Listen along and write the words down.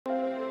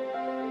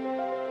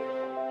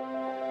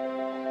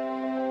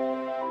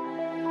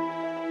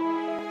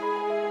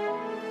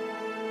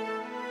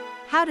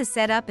How to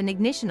set up an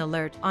ignition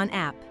alert on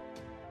app.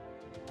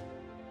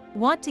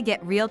 Want to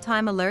get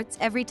real-time alerts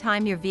every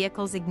time your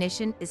vehicle's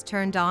ignition is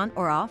turned on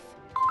or off?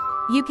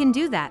 You can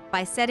do that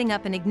by setting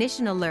up an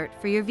ignition alert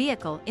for your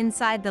vehicle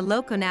inside the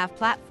LocoNav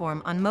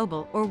platform on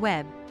mobile or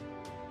web.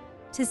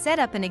 To set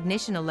up an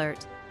ignition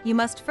alert, you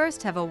must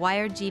first have a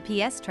wired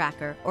GPS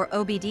tracker or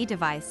OBD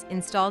device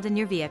installed in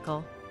your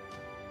vehicle,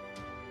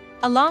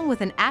 along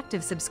with an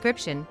active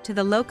subscription to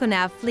the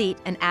LocoNav Fleet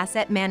and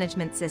Asset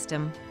Management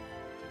System.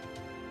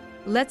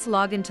 Let's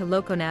log into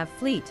LocoNav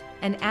Fleet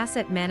and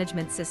Asset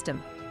Management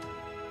System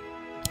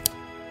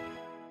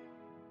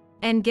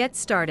and get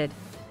started.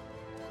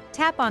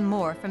 Tap on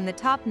More from the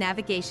top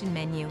navigation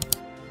menu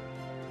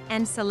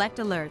and select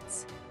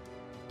Alerts.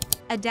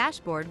 A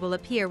dashboard will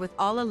appear with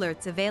all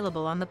alerts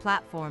available on the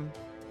platform.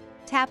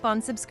 Tap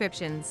on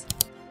Subscriptions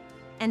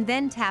and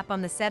then tap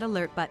on the Set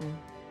Alert button.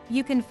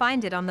 You can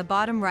find it on the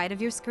bottom right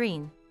of your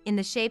screen, in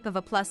the shape of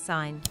a plus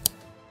sign.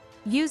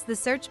 Use the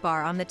search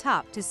bar on the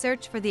top to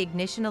search for the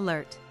ignition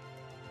alert.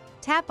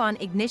 Tap on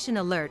Ignition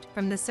Alert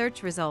from the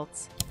search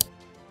results.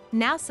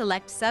 Now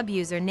select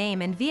sub-user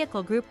name and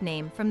vehicle group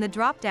name from the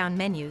drop-down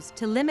menus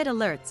to limit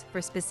alerts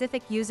for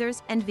specific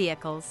users and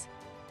vehicles.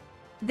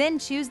 Then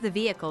choose the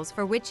vehicles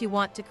for which you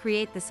want to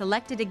create the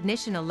selected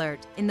ignition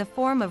alert in the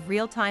form of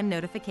real-time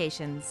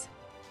notifications.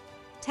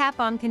 Tap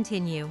on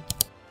Continue.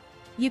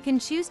 You can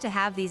choose to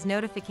have these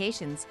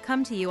notifications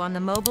come to you on the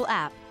mobile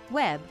app,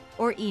 web,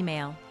 or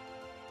email.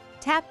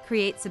 Tap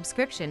Create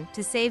Subscription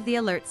to save the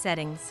alert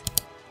settings.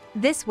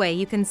 This way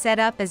you can set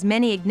up as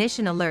many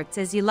ignition alerts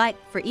as you like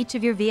for each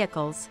of your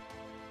vehicles.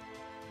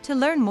 To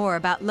learn more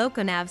about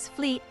LocoNav's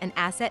Fleet and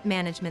Asset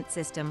Management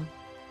System,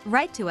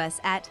 write to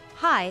us at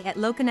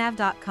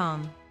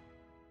hi@loconav.com.